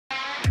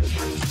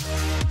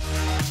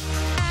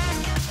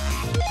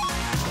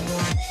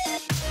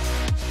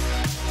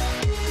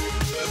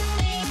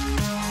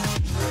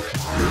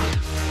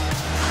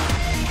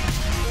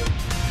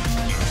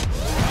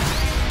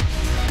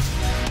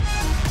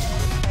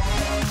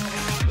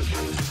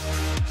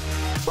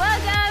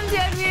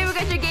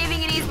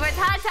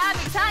hot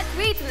topics, hot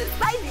tweets, and the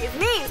spiciest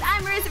memes.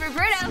 I'm Marissa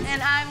Roberto.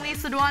 And I'm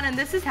Doan, and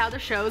this is how the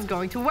show is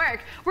going to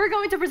work. We're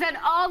going to present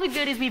all the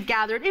goodies we've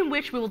gathered, in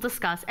which we will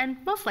discuss and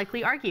most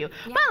likely argue.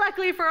 Yeah. But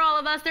luckily for all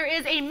of us, there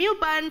is a mute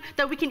button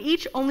that we can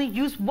each only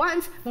use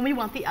once when we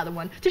want the other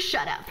one to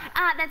shut up.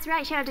 That's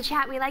right. Shout out to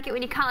chat. We like it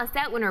when you call us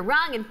out when we're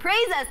wrong and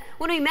praise us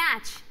when we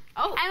match.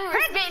 Oh, and when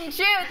we're spitting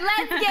truth.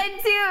 Let's get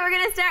into it. We're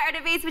going to start our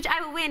debates, which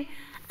I will win,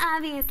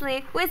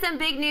 obviously, with some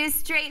big news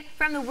straight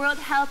from the World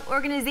Health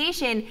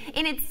Organization.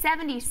 In its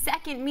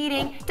 72nd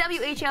meeting,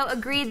 WHO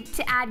agreed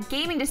to add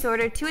gaming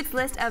disorder to its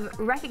list of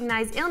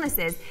recognized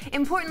illnesses.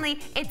 Importantly,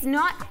 it's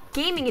not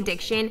gaming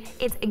addiction.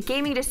 It's a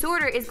gaming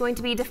disorder is going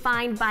to be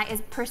defined by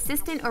as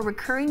persistent or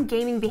recurring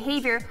gaming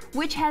behavior,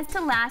 which has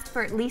to last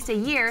for at least a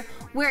year,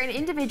 where an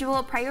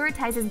individual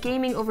prioritizes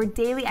gaming over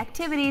daily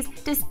activities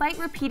despite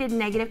repeated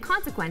negative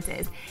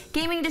consequences.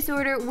 Gaming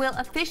disorder will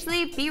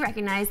officially be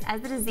recognized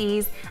as a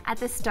disease at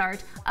the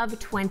start of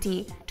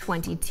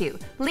 2022.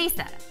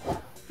 Lisa,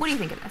 what do you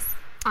think of this,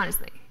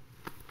 honestly?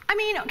 I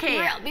mean,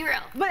 okay. Be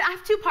real. But I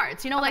have two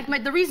parts. You know, okay.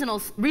 Like the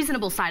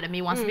reasonable side of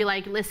me wants to be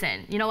like,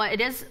 listen, you know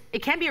what?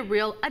 It can be a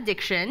real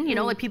addiction. You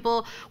know, like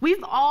people,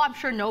 we've all, I'm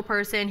sure, know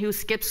person who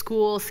skipped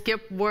school,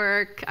 skipped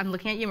work. I'm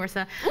looking at you,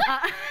 Marissa,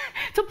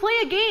 to play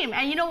a game.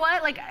 And you know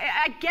what? Like,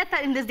 I get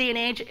that in this day and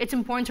age, it's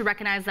important to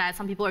recognize that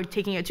some people are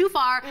taking it too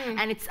far,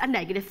 and it's a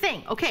negative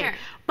thing. Okay. Sure.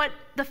 But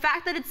the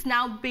fact that it's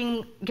now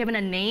being given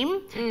a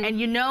name, and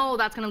you know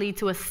that's going to lead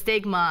to a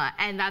stigma,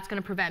 and that's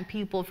going to prevent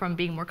people from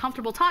being more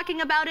comfortable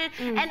talking about it.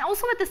 And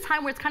also at this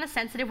time where it's kind of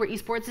sensitive, where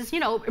esports is, you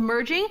know,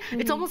 emerging,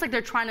 it's almost like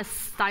they're trying to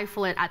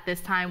stifle it at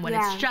this time when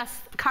it's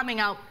just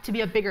coming out to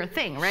be a bigger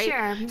thing, right?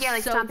 Sure. Yeah,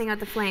 like stomping out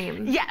the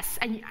flame. Yes,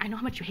 and I know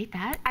how much you hate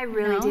that. I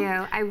really do.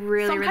 I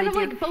really, so I'm kind of do.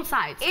 like both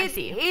sides. I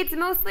see. It's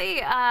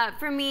mostly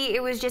for me.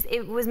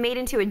 It was made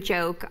into a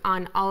joke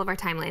on all of our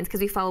timelines because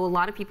we follow a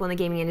lot of people in the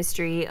gaming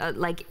industry,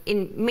 like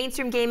in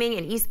mainstream gaming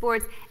and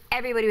esports.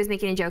 Everybody was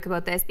making a joke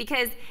about this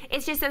because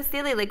it's just so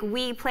silly. Like,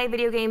 we play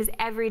video games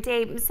every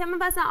day. Some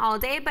of us not all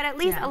day, but at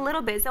least a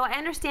little bit. So I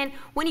understand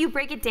when you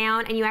break it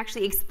down and you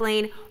actually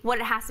explain what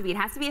it has to be. It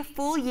has to be a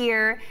full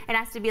year. It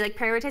has to be like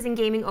prioritizing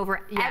gaming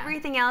over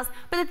everything else.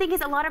 But the thing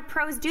is, a lot of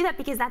pros do that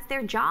because that's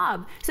their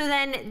job. So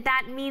then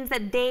that means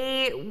that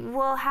they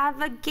will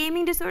have a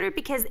gaming disorder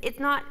because it's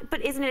not,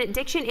 but isn't it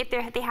addiction if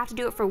they have to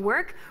do it for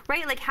work,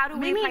 right? Like, how do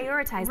we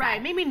prioritize that?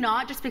 Right, maybe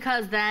not, just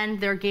because then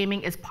their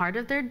gaming is part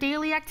of their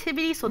daily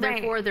activity. So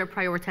therefore, they're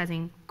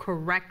prioritizing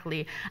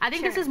correctly. I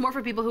think this is more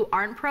for people who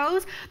aren't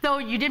pros, though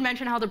you did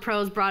mention how the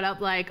pros brought up,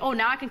 like, oh,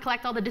 now I can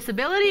collect all the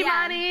disability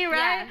money,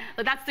 right?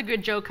 But that's the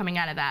good joke coming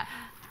out of that.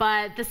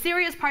 But the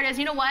serious part is,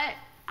 you know what?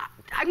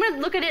 I'm going to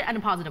look at it in a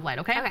positive light,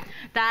 okay?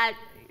 That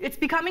it's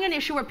becoming an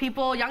issue where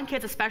people, young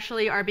kids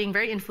especially, are being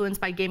very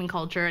influenced by gaming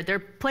culture. They're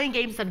playing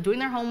games instead of doing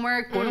their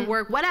homework, going to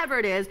work, whatever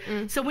it is.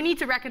 So we need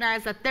to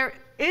recognize that there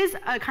is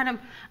a kind of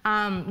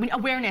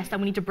awareness that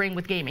we need to bring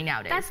with gaming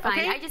nowadays. That's fine.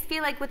 Okay? I just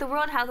feel like with the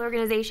World Health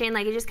Organization,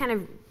 like,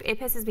 it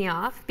pisses me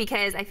off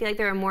because I feel like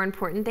there are more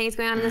important things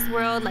going on in this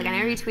world. Like, I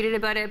already tweeted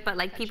about it, but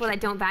like people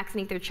that don't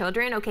vaccinate their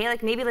children, okay,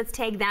 like maybe let's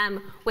tag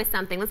them with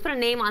something. Let's put a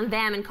name on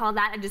them and call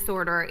that a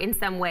disorder in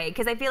some way.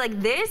 Because I feel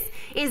like this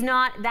is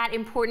not that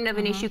important of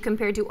an issue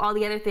compared to all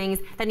the other things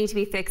that need to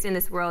be fixed in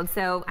this world.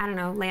 So, I don't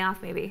know, lay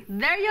off maybe.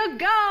 There you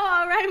go.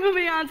 All right,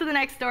 moving on to the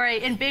next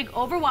story. In big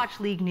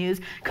Overwatch League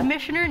news,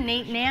 Commissioner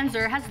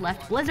Nanzer has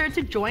left Blizzard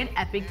to join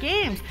Epic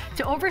Games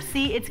to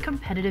oversee its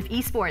competitive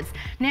esports.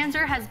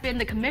 Nanzer has been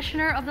the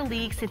commissioner of the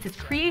league since its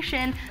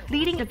creation,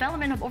 leading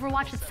development of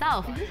Overwatch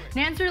itself.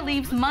 Nanzer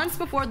leaves months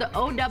before the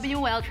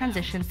OWL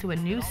transitions to a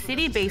new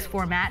city-based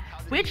format,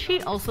 which he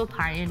also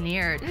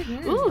pioneered.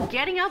 Ooh,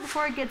 getting out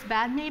before it gets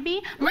bad,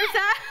 maybe?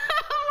 Marissa,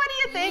 what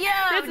do you think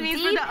this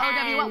means for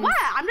the OWL? What?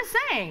 I'm just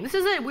saying, this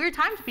is a weird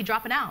time to be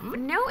dropping out.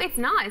 No, it's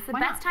not. It's the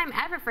best time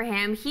ever for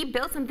him. He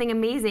built something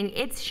amazing.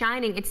 It's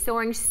shining. It's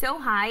soaring so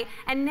high.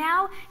 And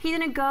now he's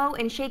going to go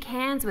and shake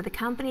hands with a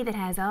company that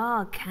has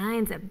all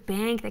kinds of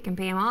bank that can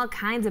pay him all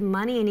kinds of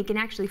money, and he can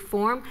actually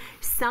form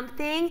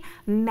something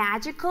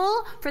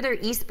magical for their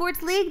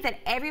esports league that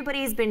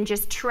everybody's been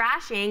just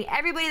trashing.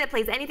 Everybody that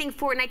plays anything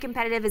Fortnite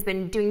competitive has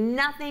been doing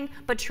nothing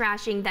but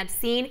trashing that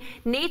scene.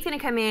 Nate's going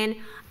to come in,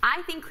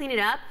 I think, clean it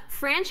up,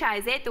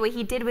 franchise it the way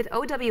he did with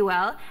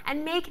OWL,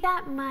 and make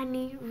that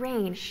money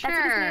rain. That's what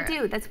he's going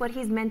to do. That's what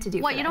he's meant to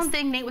do. What, you don't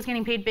think Nate was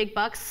getting paid big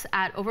bucks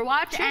at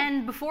Overwatch?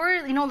 And before,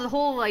 you know, the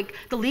whole, like,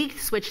 the league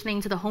switch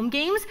thing to the home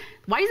games,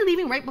 why is he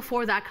leaving right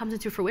before that comes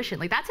into fruition?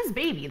 Like, that's his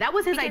baby. That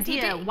was his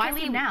idea. Why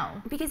leave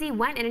now? Because he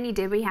went in and he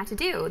did what he had to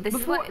do. This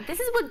is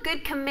what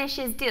good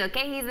commissions do,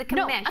 okay? He's a commish.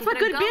 No, that's what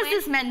good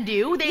businessmen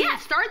do. They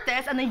start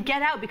this and they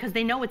get out because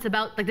they know it's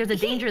about, like, there's a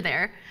danger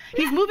there.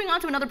 He's moving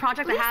on to another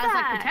project that has,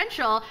 like,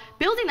 potential,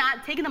 building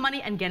that, taking the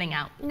money, and getting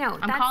out. No,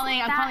 I'm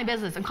calling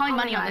business. I'm calling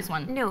money on this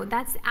one. No,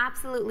 that's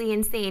absolutely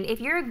insane. If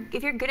you're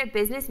good at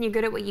business and you're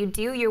good at what you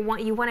do, you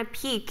want to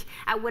peak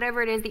at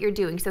whatever it is that you're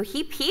doing. So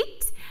he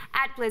peaked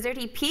at Blizzard,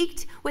 he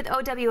peaked with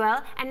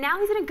OWL, and now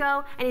he's gonna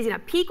go and he's gonna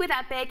peak with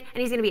Epic,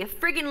 and he's gonna be a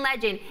friggin'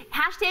 legend.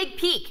 Hashtag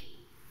peak.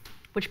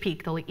 Which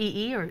peak, the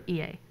EE or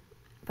EA?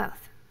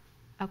 Both.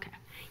 Okay.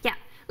 Yeah.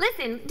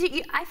 Listen,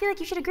 I feel like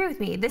you should agree with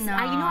me. This, No.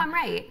 you know I'm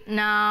right.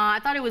 No, I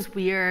thought it was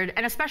weird,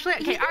 and especially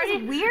You think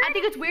it's weird? I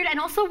think it's weird,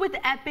 and also with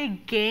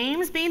Epic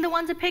Games being the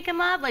ones to pick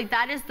him up, like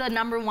that is the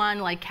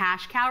 #1 like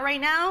cash cow right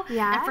now.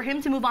 Yeah. And for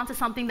him to move on to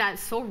something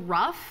that's so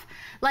rough,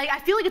 like I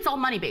feel like it's all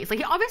money based.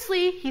 Like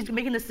obviously he's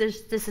making this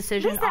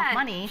decision off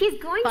money.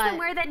 He's going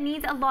somewhere that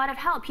needs a lot of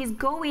help. He's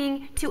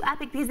going to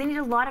Epic because they need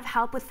a lot of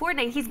help with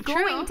Fortnite. He's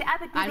going to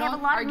Epic because they have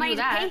a lot of money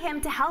to pay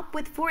him to help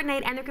with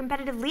Fortnite and their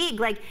competitive league.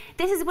 Like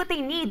this is what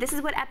they need. This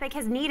is what Epic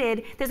has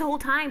needed this whole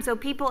time. So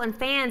people and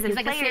fans and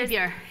he's players. Like a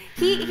savior.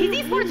 He's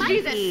esports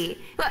Jesus. Be.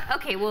 Well,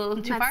 okay, well,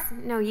 too far?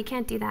 No, you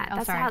can't do that.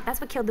 Oh,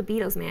 that's what killed the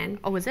Beatles, man.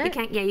 Oh, was it? You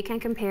can't. Yeah, you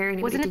can't compare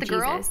anybody Wasn't it to the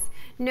girl? Jesus.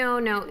 No. Oh,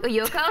 Yoko? Yeah.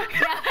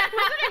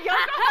 Wasn't it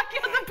Yoko that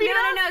killed the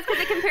Beatles? No, it's because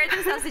they compared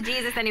themselves to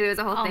Jesus. Anyway, it was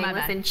a whole thing. My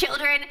bad. Listen,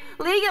 children,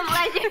 League of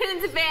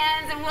Legends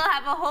fans will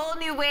have a whole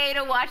new way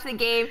to watch the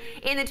game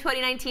in the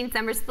 2019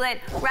 summer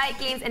split. Riot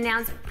Games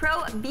announced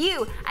Pro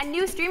View, a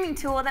new streaming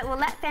tool that will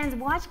let fans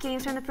watch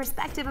games from the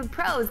perspective of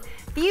pros,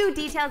 view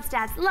detailed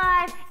stats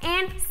live,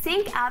 and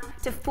sync up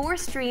to 4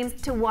 streams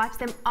to watch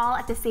them all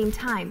at the same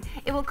time.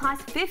 It will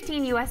cost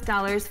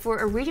 $15 for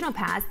a regional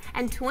pass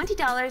and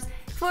 $20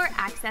 for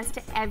access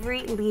to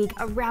every league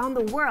around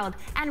the world,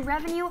 and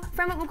revenue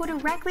from it will go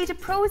directly to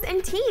pros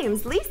and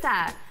teams.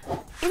 Lisa,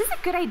 is this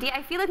a good idea?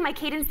 I feel like my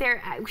cadence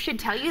there should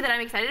tell you that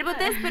I'm excited about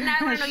this, but now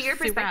I want to know your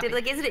perspective.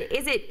 Like,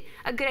 is it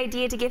a good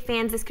idea to give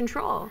fans this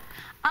control?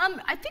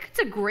 I think it's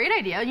a great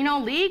idea. You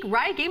know,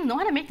 Riot Games know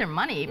how to make their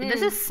money.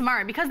 This is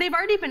smart because they've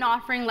already been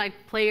offering like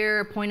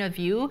player point of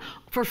view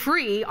for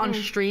free on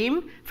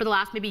stream for the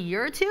last maybe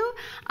year or two,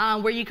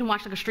 where you can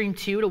watch like a stream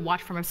 2 to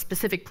watch from a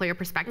specific player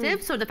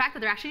perspective. So the fact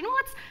that they're actually,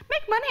 let's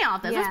make money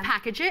off this, let's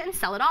package it and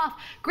sell it off.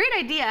 Great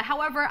idea.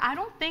 However, I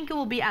don't think it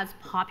will be as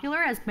popular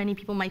as many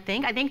people might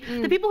think. I think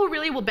the people who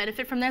really will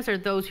benefit from this are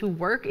those who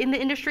work in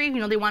the industry. You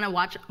know, they want to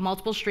watch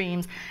multiple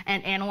streams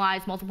and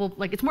analyze multiple,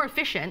 like it's more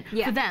efficient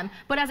for them.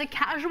 But as a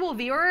casual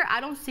viewer, I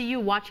don't see you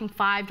watching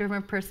 5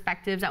 different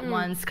perspectives at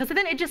once, because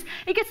then it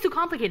gets too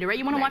complicated, right?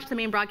 You want to watch the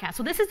main broadcast.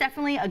 So this is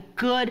definitely a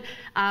good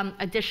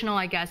additional,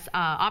 I guess,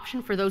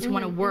 option for those who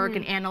want to work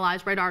and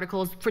analyze, write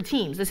articles for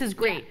teams. This is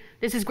great.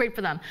 This is great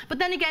for them. But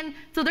then again,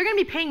 so they're going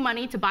to be paying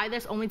money to buy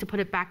this only to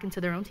put it back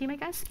into their own team, I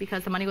guess,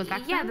 because the money goes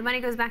back to them? Yeah, the money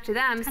goes back to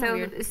them.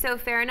 So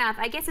fair enough.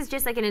 I guess it's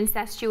just like an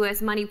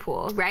incestuous money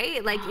pool,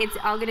 right? Like it's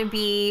all going to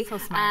be, so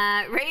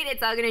smart. right?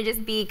 It's all going to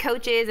just be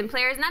coaches and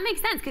players. And that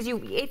makes sense because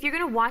if you're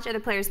going to watch other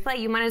players play,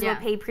 you might as well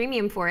pay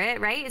premium for it,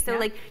 right? So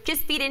like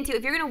just feed into,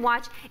 if you're going to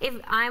watch, if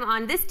I'm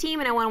on this team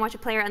and I want to watch a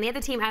player on the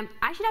other team,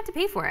 I should have to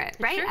pay for it,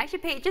 right? Sure. I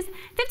should pay just $15.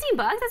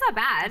 That's not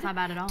bad. That's not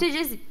bad at all. To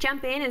just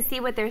jump in and see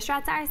what their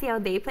strats are, see how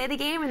they play the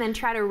game, and then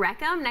try to wreck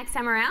them next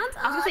time around.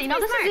 I was gonna say, you know,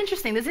 this is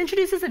interesting. This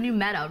introduces a new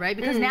meta, right?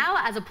 Because now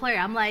as a player,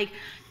 I'm like,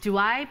 do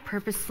I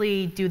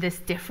purposely do this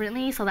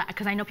differently so that,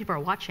 because I know people are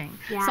watching.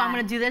 So I'm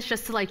gonna do this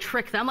just to like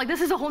trick them. Like this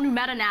is a whole new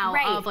meta now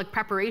of like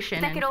preparation.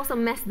 That could also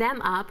mess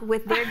them up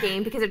with their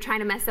game because they're trying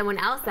to mess someone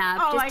else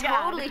up. Just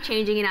totally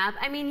changing it up.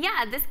 I mean,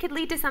 yeah, this could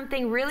lead to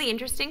something really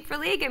interesting for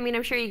League. I mean,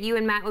 I'm sure you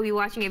and Matt will be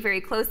watching it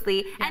very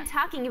closely and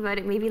talking about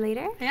it maybe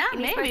later. Yeah,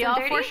 maybe. All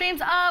 4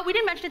 streams. We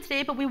didn't mention it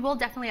today, but we will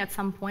definitely at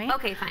some point.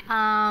 Okay,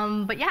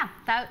 fine. But yeah,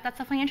 that's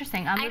definitely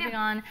interesting. Moving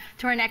on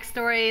to our next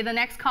story. The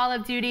next Call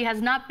of Duty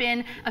has not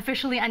been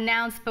officially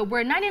announced, but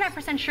we're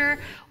 99% sure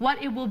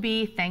what it will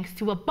be thanks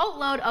to a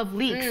boatload of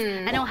leaks.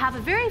 And it'll have a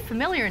very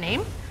familiar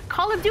name,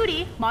 Call of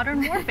Duty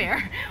Modern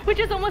Warfare, which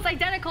is almost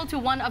identical to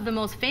one of the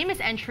most famous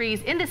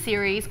entries in the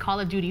series,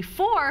 Call of Duty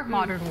 4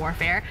 Modern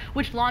Warfare,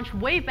 which launched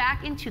way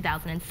back in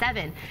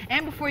 2007.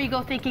 And before you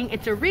go thinking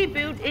it's a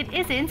reboot, it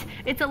isn't.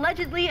 It's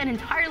allegedly an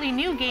entirely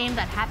new game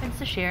that happens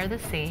to share the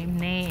same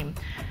name.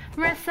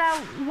 Marissa,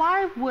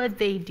 why would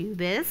they do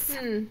this?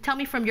 Tell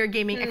me from your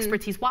gaming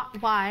expertise,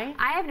 why?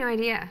 I have no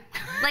idea.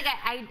 Like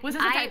was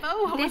this a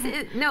typo?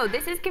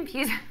 This is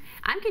confusing.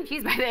 I'm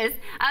confused by this.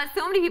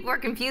 So many people are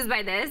confused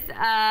by this.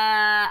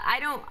 I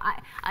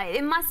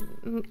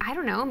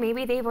don't know,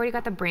 maybe they've already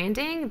got the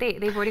branding.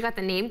 They've already got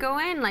the name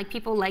going. Like,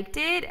 people liked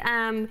it.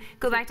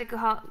 Go back to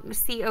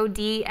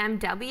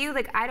CODMW.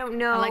 Like, I don't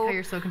know. I like how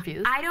you're so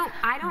confused. I don't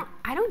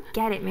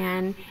get it,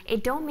 man.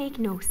 It don't make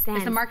no sense.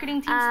 Is the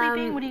marketing team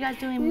sleeping? What are you guys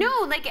doing? No,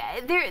 like,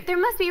 there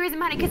must be a reason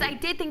behind it, because I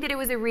did think that it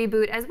was a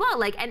reboot as well.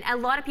 Like, and a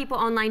lot of people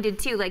online did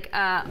too. Like,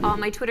 on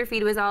my Twitter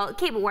feed was all,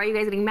 okay, but why are you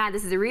guys getting mad?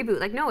 This is a reboot.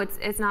 Like, no,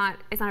 it's not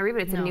a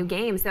reboot. It's a new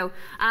game. So,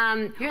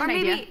 here's or an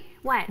maybe idea.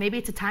 what? Maybe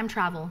it's a time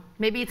travel.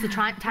 Maybe it's a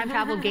time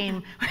travel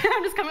game.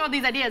 I'm just coming up with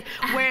these ideas.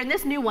 Where in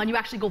this new one, you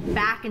actually go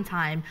back in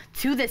time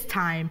to this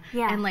time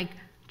and like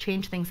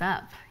change things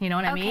up. You know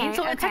what I mean?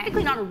 So it's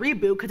technically not a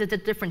reboot because it's a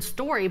different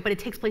story, but it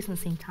takes place in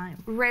the same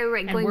time.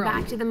 Right. Going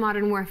back to the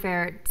Modern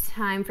Warfare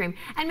time frame.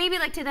 And maybe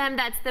like to them,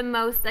 that's the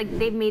most, like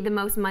they've made the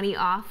most money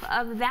off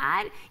of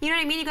that. You know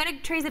what I mean? You got to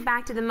trace it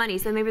back to the money.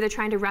 So maybe they're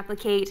trying to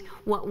replicate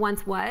what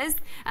once was.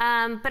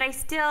 But I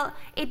still,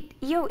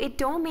 it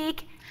don't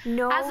make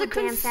no As a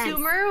damn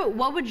consumer, sense.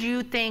 what would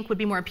you think would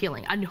be more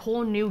appealing? A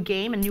whole new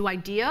game, a new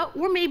idea,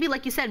 or maybe,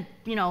 like you said,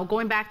 you know,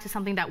 going back to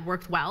something that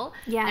worked well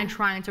and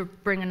trying to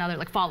bring another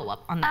like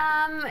follow-up on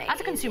that. As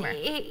a consumer.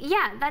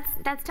 Yeah,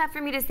 that's tough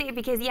for me to say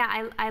because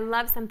I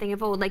love something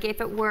of old. Like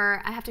if it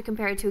were, I have to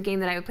compare it to a game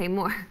that I would play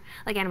more,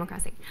 like Animal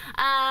Crossing.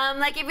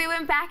 Like if we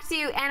went back to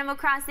Animal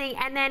Crossing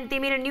and then they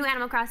made a new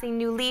Animal Crossing,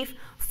 New Leaf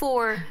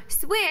for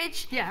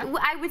Switch,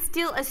 I would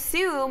still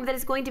assume that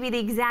it's going to be the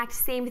exact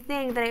same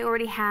thing that I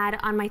already had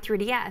on my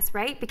 3DS,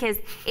 right? Because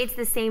it's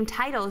the same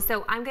title.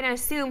 So I'm going to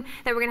assume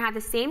that we're going to have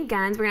the same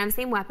guns, we're going to have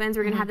the same weapons,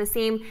 we're going to have the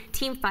same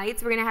team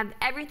fights, we're going to have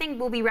everything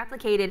will be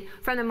replicated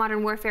from the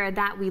Modern Warfare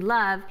that we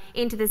love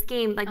into this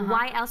game. Like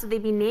why else would they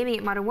be naming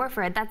it Modern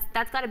Warfare?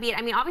 That's got to be it.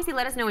 I mean, obviously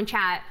let us know in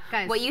chat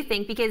what you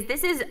think because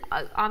this is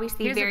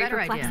obviously very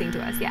perplexing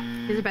to us. Yeah.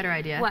 Here's a better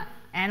idea. What?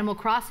 Animal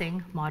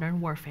Crossing Modern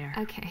Warfare.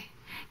 Okay.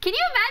 Can you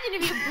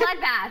imagine if you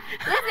bloodbath?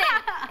 Listen,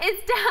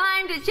 it's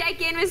time to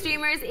check in with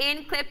streamers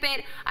in Clip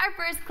It. Our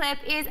first clip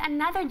is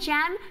another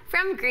gem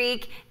from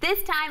Greek.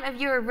 This time a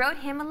viewer wrote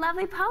him a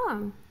lovely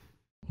poem.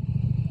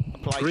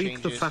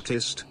 Greek the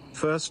fattest,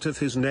 first of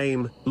his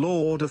name,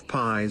 Lord of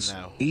pies,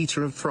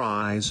 eater of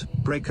fries,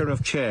 breaker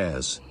of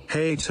chairs,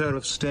 hater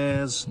of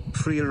stairs,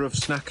 freer of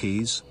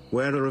snackies,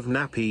 wearer of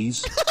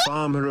nappies,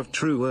 farmer of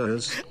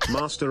truers,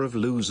 master of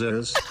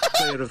losers,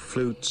 player of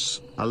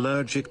flutes,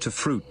 allergic to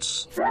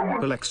fruits,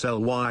 full XL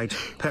wide,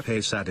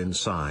 Pepe sad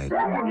inside.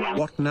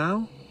 What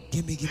now?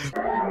 Gimme.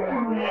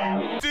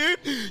 Dude,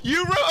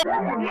 you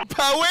wrote a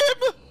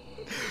poem?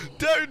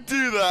 Don't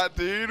do that,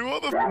 dude.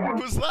 What the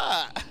f was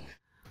that?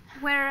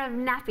 Wearer of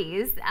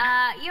nappies.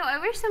 Yo, I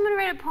wish someone would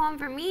write a poem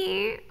for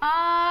me.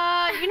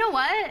 You know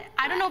what?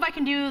 I don't know if I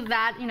can do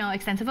that, you know,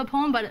 extensive a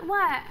poem, but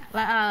what?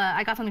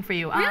 I got something for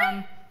you.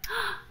 Really?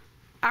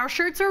 Our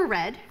shirts are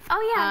red.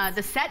 Oh yeah.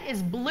 The set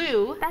is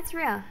blue. That's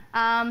real.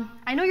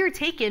 I know you're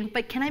taken,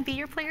 but can I be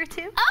your player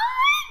too?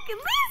 Oh my,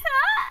 Lisa!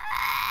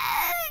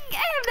 I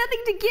have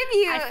nothing to give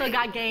you. I still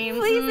got games.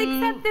 Please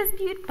accept this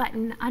mute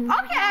button on my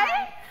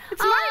Okay.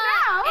 It's mine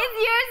now. It's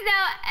yours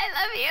now. I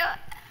love you.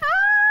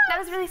 That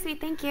was really sweet,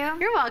 thank you.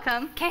 You're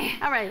welcome. Okay.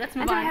 All right, let's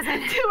move on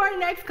to our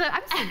next clip.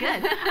 I'm so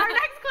good. Our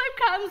next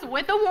clip comes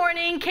with a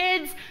warning.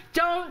 Kids,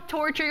 don't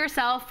torture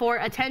yourself for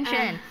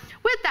attention.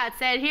 With that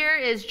said, here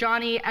is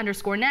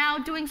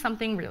Johnny_now doing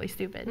something really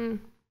stupid.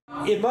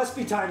 It must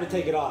be time to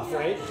take it off,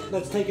 right?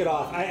 Let's take it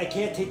off. I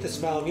can't take the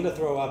smell. I'm gonna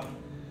throw up.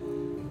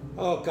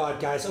 Oh God,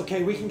 guys.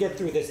 Okay, we can get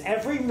through this.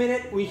 Every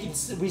minute we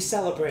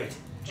celebrate.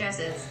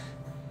 Jesses,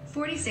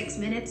 46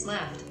 minutes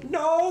left.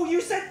 No,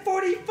 you said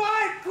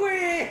 45,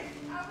 Queen!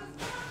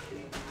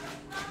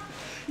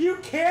 You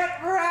can't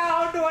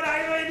round when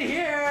I'm in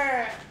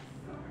here!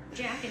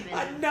 Jack and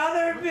minute.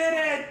 Another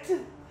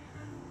minute!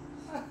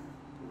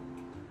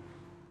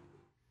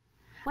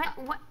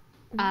 What?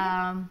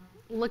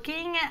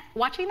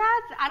 Watching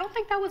that, I don't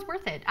think that was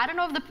worth it. I don't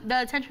know if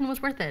the attention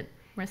was worth it.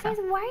 Marissa. Guys,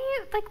 why are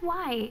you, like,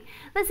 why?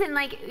 Listen,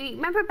 like,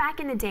 remember back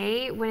in the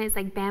day when it's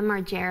like Bam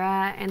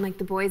Margera and like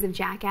the boys of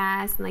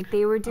Jackass and like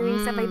they were doing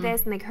stuff like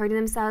this and like hurting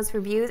themselves for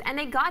views and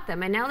they got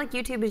them and now like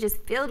YouTube is just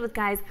filled with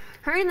guys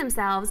hurting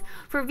themselves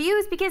for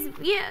views because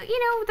you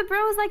know the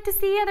bros like to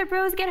see other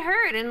bros get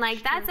hurt and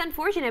like that's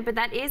unfortunate but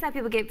that is how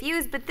people get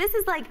views but this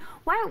is like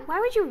why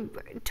would you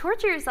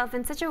torture yourself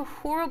in such a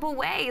horrible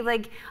way?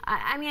 Like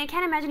I mean I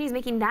can't imagine he's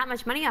making that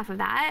much money off of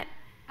that.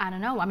 I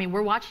don't know. I mean,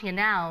 we're watching it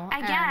now. I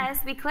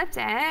guess. We clipped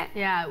it.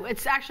 Yeah,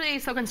 it's actually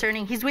so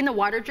concerning. He's doing the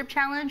water drip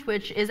challenge,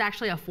 which is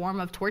actually a form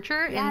of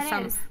torture in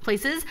some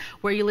places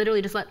where you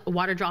literally just let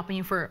water drop on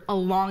you for a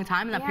long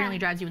time and that apparently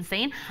drives you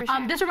insane. For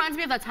sure. This reminds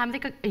me of that time, I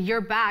think a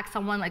year back,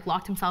 someone like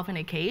locked himself in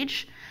a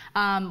cage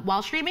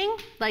while streaming.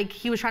 Like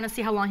he was trying to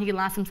see how long he could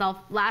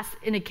last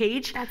in a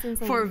cage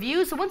for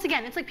views. So once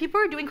again, it's like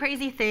people are doing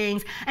crazy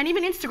things. And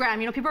even Instagram,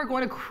 you know, people are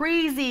going to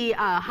crazy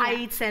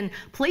heights and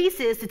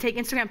places to take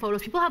Instagram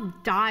photos. People have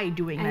died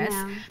doing this.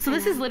 So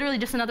this is literally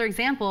just another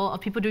example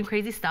of people doing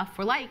crazy stuff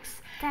for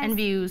likes and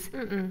views.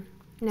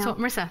 No. So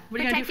Marissa,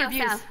 what are you gonna do for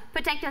views?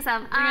 Protect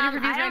yourself. What are you gonna do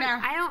for views right now?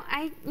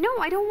 I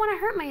don't want to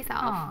hurt myself.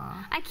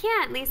 I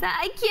can't, Lisa.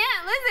 I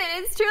can't.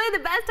 Listen, it's truly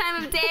the best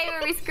time of day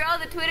where we scroll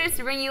the Twitters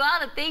to bring you all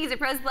the things the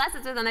pros bless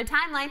us with on their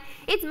timeline.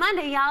 It's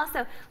Monday, y'all,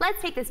 so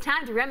let's take this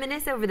time to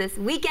reminisce over this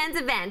weekend's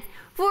events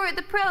for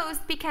the pros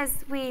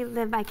because we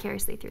live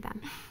vicariously through them.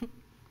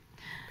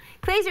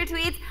 Clazer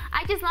tweets,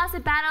 I just lost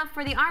a battle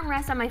for the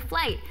armrest on my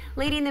flight.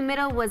 Lady in the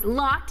middle was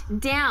locked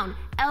down,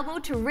 elbow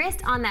to wrist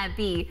on that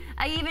bee.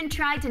 I even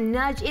tried to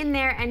nudge in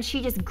there and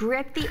she just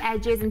gripped the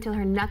edges until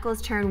her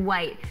knuckles turned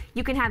white.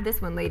 You can have this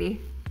one,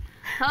 lady.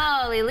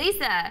 Holy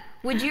Lisa,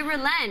 would you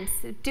relent?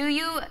 Do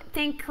you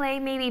think Clay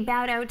maybe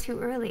bowed out too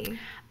early?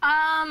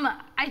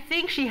 I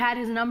think she had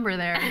his number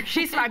there.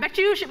 I bet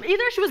you,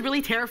 either she was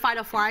really terrified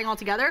of flying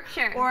altogether,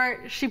 or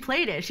she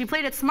played it. She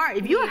played it smart.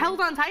 If you held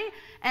on tight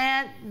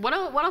and what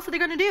else are they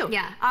gonna do?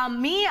 Yeah.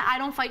 Me, I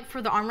don't fight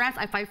for the armrest,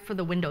 I fight for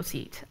the window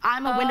seat.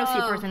 I'm a window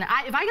seat person.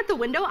 If I get the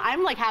window,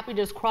 I'm like happy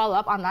to just crawl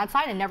up on that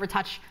side and never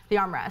touch the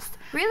armrest.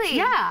 Really?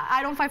 Yeah,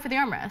 I don't fight for the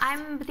armrest.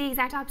 I'm the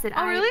exact opposite.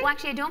 Oh, really? Well,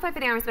 actually, I don't fight for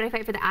the armrest, but I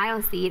fight for the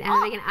aisle seat. I'm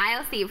like an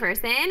aisle seat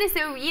person,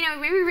 so you know,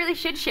 maybe we really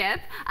should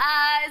ship.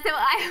 So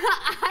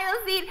aisle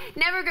seat,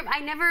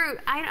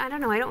 I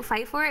don't know, I don't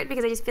fight for it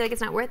because I just feel like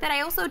it's not worth it.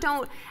 I also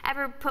don't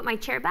ever put my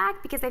chair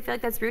back because I feel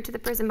like that's rude to the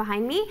person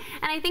behind me.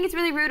 And I think it's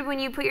really rude when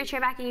you put your chair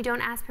back and you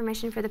don't ask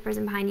permission for the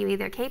person behind you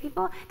either. Okay,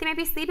 people? They might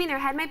be sleeping, their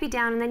head might be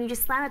down, and then you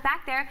just slam it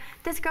back there.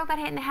 This girl got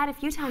hit in the head a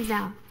few times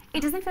now.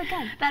 It doesn't feel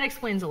good. That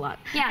explains a lot.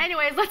 Yeah.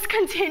 Anyways, let's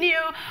continue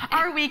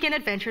our weekend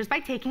adventures by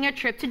taking a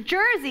trip to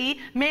Jersey.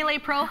 Melee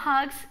Pro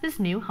hugs his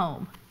new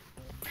home.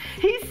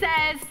 He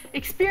says,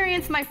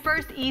 experience my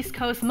first East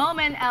Coast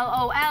moment,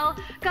 LOL.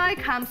 Guy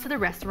comes to the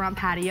restaurant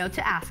patio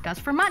to ask us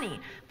for money.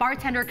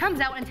 Bartender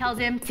comes out and tells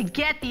him to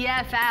get the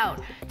F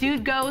out.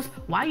 Dude goes,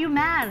 why you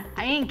mad?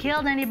 I ain't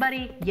killed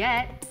anybody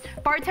yet.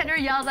 Bartender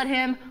yells at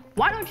him,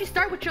 why don't you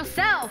start with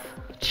yourself?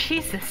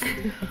 Jesus.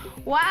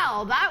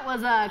 Wow, that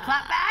was a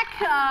clapback.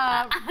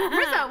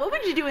 Marissa, what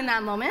would you do in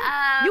that moment?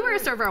 You were a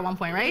server at one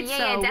point, right? Yeah,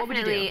 so yeah, definitely. What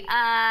would you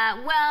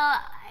do? Well,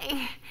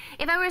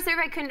 if I were a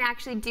server, I couldn't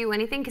actually do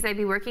anything because I'd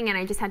be working and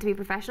I just had to be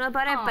professional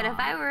about it. But if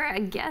I were a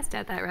guest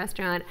at that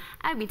restaurant,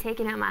 I'd be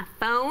taking out my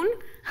phone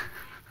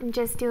and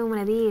just doing one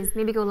of these.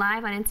 Maybe go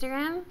live on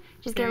Instagram.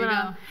 Just get a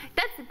little.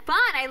 That's fun.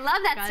 I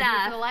love that Gotta stuff.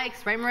 do it for the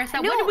likes, right,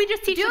 Marissa? No, what did we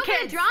just teach do the it for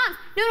kids? the drums.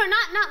 No,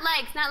 not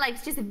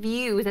likes, just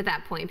views at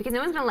that point because no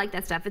one's gonna like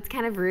that stuff. It's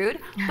kind of rude.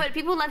 But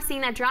people love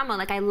seeing that drama.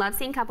 Like I love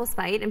seeing couples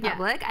fight in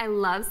public. I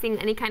love seeing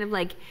any kind of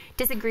like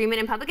disagreement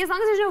in public. As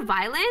long as there's no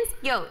violence,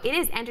 yo, it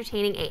is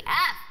entertaining AF.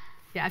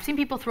 Yeah, I've seen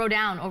people throw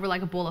down over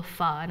like a bowl of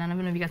pho, and I don't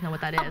know if you guys know what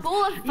that is. A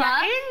bowl of pho?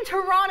 Yeah, in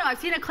Toronto, I've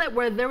seen a clip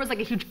where there was like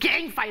a huge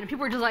gang fight, and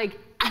people were just like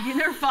eating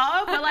their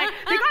pho, but like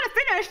they got it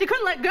finished, they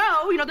couldn't let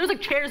go. You know, there's like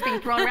chairs being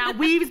thrown around,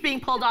 weaves being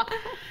pulled off.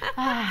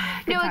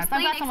 No,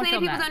 explain it.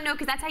 People don't know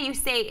because that's how you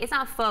say it. It's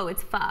not pho,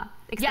 it's pho.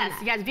 Yes,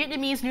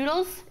 Vietnamese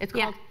noodles. It's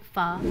called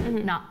pho,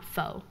 not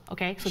pho.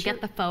 Okay, so get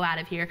the pho out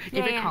of here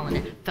if you're calling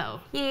it pho.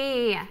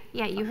 Yeah,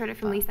 you heard it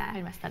from Lisa.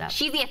 I messed that up.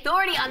 She's the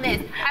authority on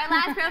this. Our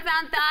last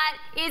profound thought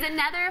is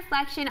another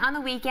reflection on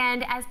the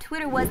weekend as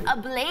Twitter was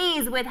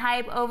ablaze with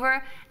hype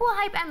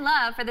and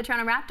love for the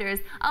Toronto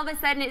Raptors. All of a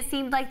sudden, it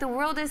seemed like the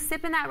world is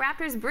sipping that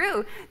Raptors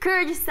brew.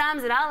 Courage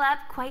sums it all up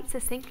quite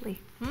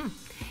succinctly.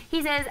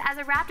 He says, as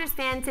a Raptors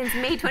fan since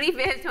May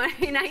 25th,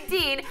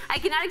 2019, I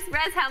cannot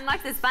express how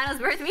much this finals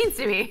berth means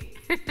to me.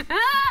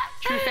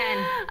 True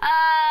fan.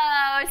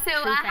 Oh, so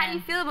how do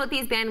you feel about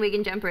these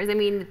bandwagon jumpers? I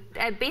mean,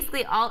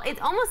 basically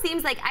it almost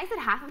seems like I said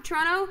half of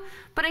Toronto,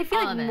 but I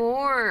feel like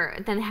more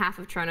than half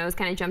of Toronto has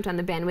kind of jumped on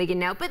the bandwagon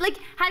now. But like,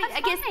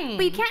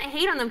 but you can't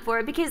hate on them for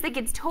it because like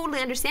it's totally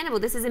understandable.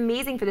 This is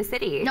amazing for the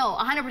city. No,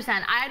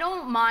 100%. I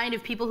don't mind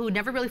if people who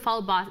never really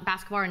followed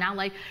basketball are now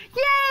like,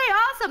 yay,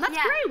 awesome, that's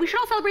great. We should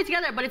all celebrate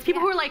together. But it's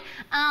people who are like,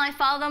 I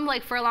followed them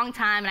like for a long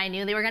time and I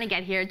knew they were gonna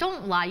get here.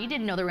 Don't lie, you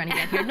didn't know they were gonna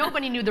get here.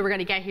 Nobody knew they were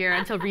gonna get here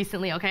until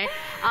recently, okay?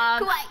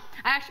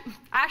 I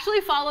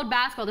actually followed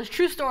basketball. This is a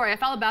true story. I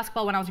followed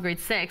basketball when I was in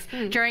grade 6.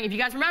 During, if you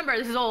guys remember,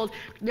 this is old,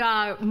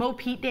 Mo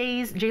Pete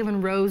days,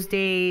 Jalen Rose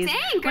days.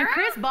 Dang, girl. When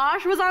Chris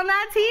Bosh was on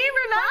that team,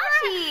 remember?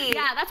 Boshy.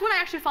 Yeah, that's when I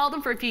actually followed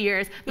them for a few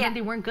years, but then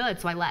they weren't good,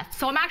 so I left.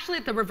 So I'm actually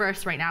at the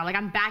reverse right now. Like,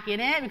 I'm back in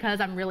it because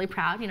I'm really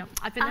proud. You know,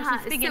 I've been there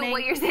since the beginning. So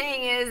what you're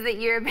saying is that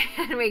you're a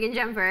bandwagon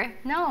jumper.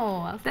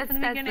 No, that's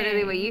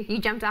literally what you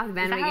jumped off the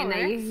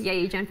bandwagon.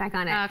 You jumped back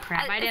on it. Oh,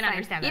 crap. I didn't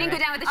understand that. You didn't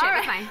go down with the ship.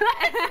 It's fine.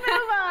 Let's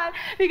move on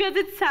because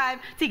it's time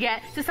to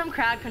get to some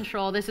crowd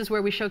control. This is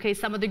where we showcase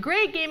some of the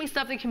great gaming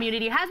stuff the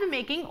community has been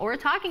making or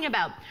talking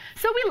about.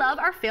 So we love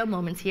our fail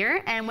moments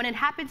here, and when it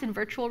happens in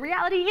virtual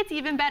reality, it's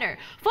even better.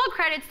 Full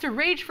credits to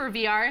Rage for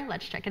VR.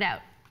 Let's check it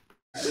out.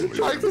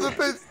 Trying for the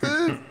bits,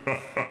 dude.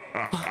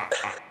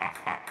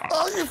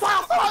 Oh, you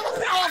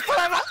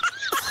forever.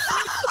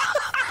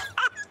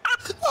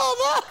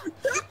 Oh no!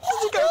 Did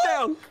you go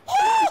down?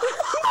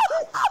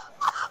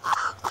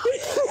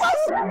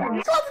 Trying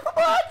to put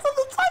my hands on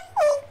the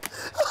table.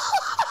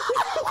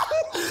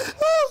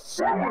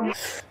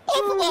 I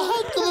put my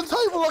hand on the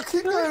table, I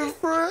keep going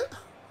for it.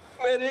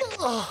 Medic.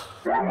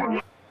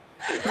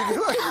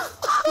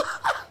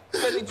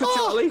 Medic for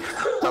Charlie.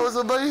 That was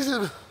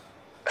amazing.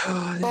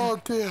 Oh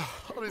dear.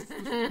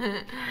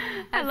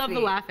 I love the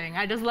laughing.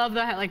 I just love the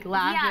like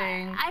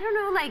laughing. Yeah, I don't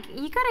know, like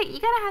you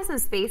gotta have some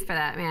space for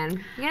that, man. You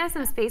gotta have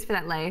some space for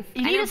that life.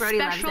 You need a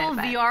special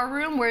VR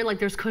room where like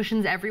there's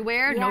cushions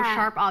everywhere, no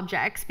sharp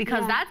objects,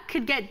 because that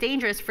could get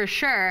dangerous for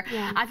sure.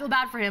 Yeah. I feel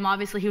bad for him.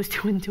 Obviously, he was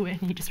too into it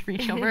and he just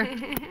reached over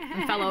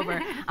and fell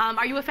over.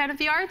 Are you a fan of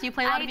VR? Do you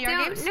play a lot of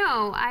VR games?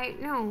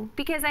 No,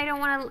 because I don't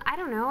want to. I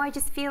don't know. I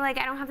just feel like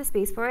I don't have the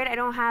space for it. I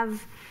don't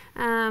have.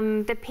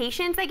 The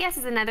patience, I guess,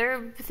 is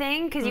another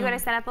thing because you got to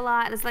set up a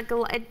lot. It's like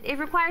it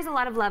requires a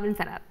lot of love and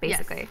setup,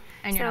 basically. Yes.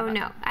 And so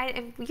no,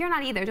 you're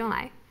not either. Don't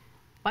lie.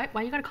 Why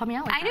you gotta call me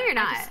out like that? I know you're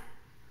not.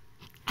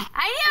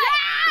 I knew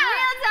it!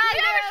 Real talk,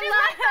 there are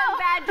lots of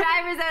bad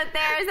drivers out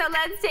there, so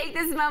let's take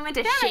this moment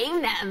to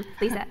shame them,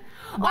 Lisa.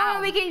 Wow.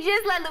 Or we can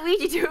just let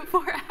Luigi do it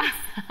for us.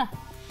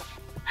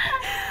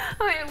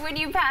 When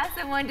you pass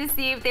someone to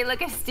see if they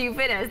look as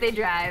stupid as they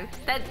drive.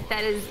 That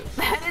is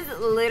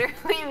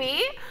literally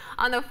me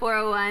on the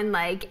 401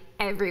 like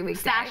every week.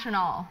 Stash and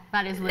all.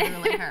 That is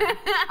literally her. 100%.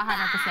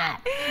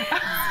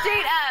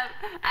 Straight up.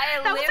 I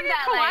live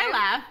that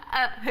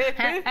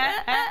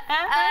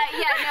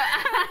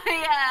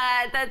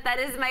life. That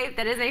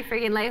is my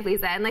freaking life,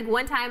 Lisa. And like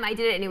one time I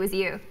did it and it was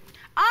you.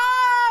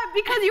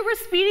 Because you were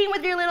speeding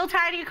with your little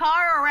tiny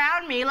car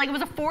around me, like it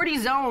was a 40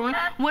 zone.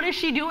 What is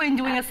she doing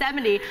a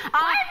 70? Why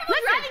are people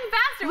driving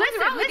faster? What's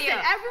wrong with you?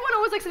 Everyone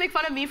always likes to make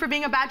fun of me for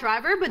being a bad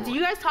driver, but do you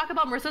guys talk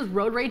about Marissa's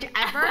road rage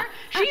ever?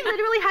 She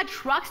literally had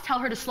trucks tell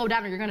her to slow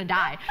down or you're gonna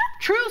die.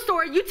 True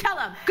story, you tell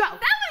them, go.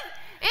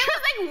 It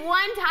was like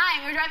one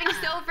time, we were driving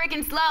so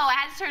freaking slow, I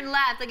had to turn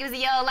left, like it was a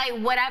yellow light,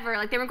 whatever,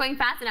 like they weren't going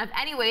fast enough.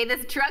 Anyway,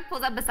 this truck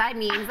pulls up beside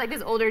me and he's like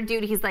this older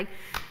dude, he's like,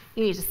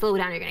 you need to slow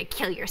down, you're gonna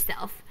kill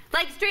yourself.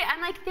 Like straight, I'm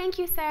like, thank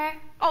you, sir.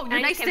 Oh, you're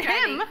nice to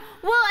him.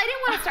 Well, I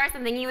didn't want to start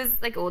something. He was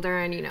like older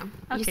and you know,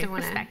 you just don't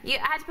want to. I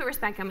had to put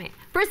respect on me.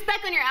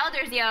 Respect on your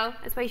elders, yo.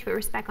 That's why you should put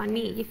respect on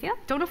me, you feel?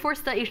 Don't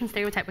enforce the Asian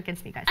stereotype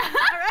against me, guys. All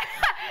right,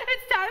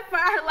 it's time for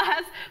our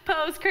last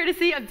pose,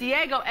 courtesy of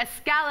Diego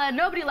Escala.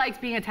 Nobody likes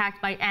being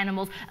attacked by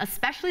animals,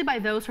 especially by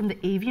those from the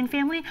avian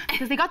family,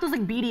 because they got those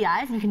like beady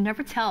eyes and you can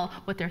never tell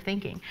what they're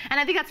thinking. And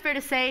I think that's fair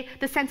to say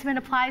the sentiment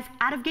applies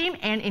out of game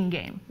and in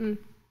game.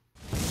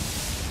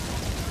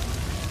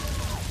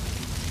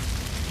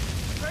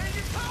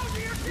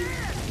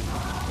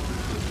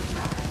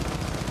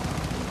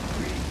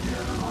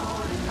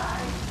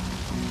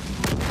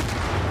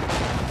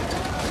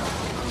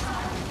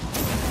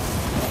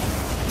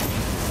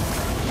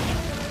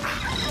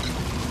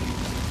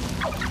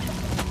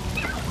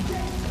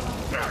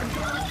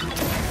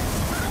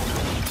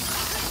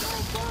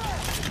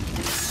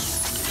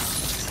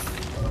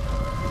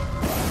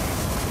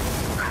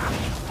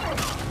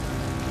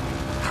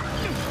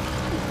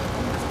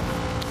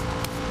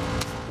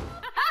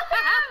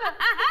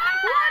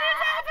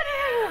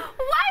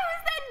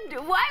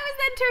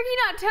 Turkey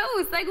not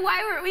toast? Like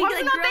why were we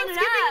like not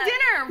Thanksgiving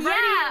dinner?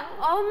 Yeah.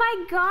 Oh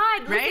my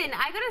God. Right? Listen,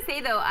 I gotta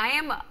say though, I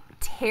am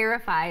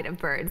terrified of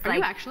birds. Are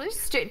you actually?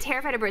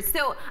 Terrified of birds.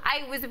 So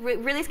I was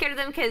really scared of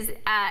them because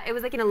it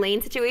was like in a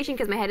lane situation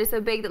because my head is so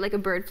big that like a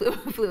bird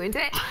flew into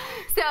it.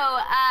 So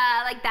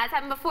like that's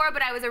happened before,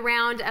 but I was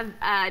around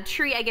a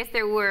tree. I guess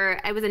it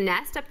was a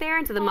nest up there,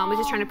 and so the mom was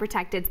just trying to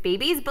protect its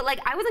babies. But like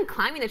I wasn't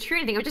climbing the tree or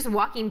anything. I was just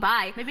walking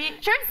by. Maybe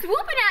started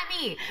swooping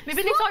at me.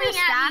 Maybe they saw your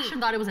stash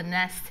and thought it was a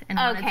nest and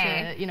wanted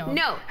to, you know.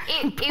 No,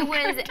 it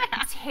was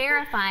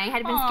terrifying. I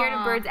had been scared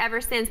of birds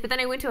ever since. But then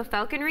I went to a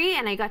falconry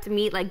and I got to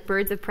meet like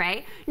birds of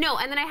prey. No,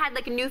 and then I had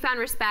like a newfound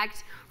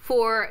respect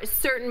for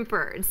certain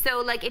birds.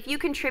 So like if you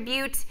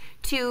contribute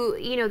to,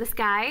 you know, the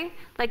sky,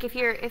 like if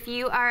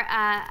you are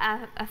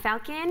a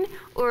falcon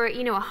or,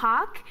 you know, a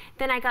hawk,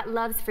 then I got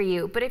loves for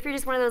you. But if you're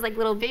just one of those like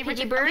little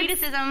picky birds,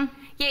 elitism.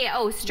 Yeah,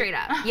 oh, straight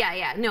up.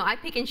 Yeah. No, I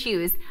pick and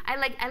choose. I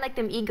like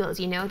them eagles,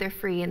 you know, they're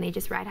free and they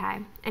just ride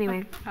high.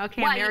 Anyway.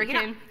 Okay, why,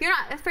 American. You're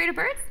not afraid of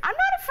birds? I'm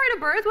not afraid of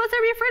birds. What's there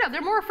to be afraid of?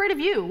 They're more afraid of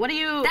you. What are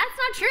you? That's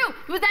not true.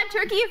 Was that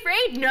turkey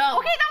afraid? No.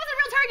 Okay, that was a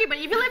real turkey, but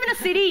if you live in a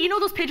city, you know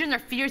those pigeons are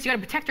fierce. You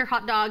gotta protect your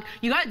hot dog.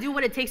 You gotta do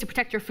what it takes to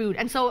protect your food.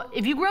 And so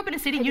if you grew up in a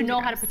city, you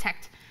know how to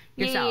protect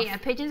yourself. Yeah,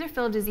 pigeons are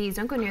full of disease.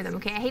 Don't go near them,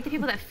 okay? I hate the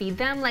people that feed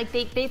them. Like,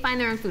 they find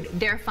their own food.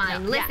 They're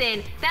fine.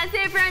 Listen, that's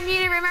it from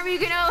me. Remember, you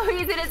can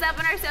always hit us up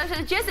on our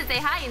socials just to say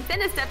hi and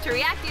send us stuff to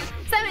react to.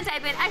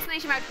 Type in !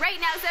 Right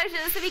now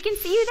socials so we can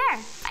see you there.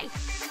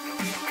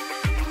 Bye.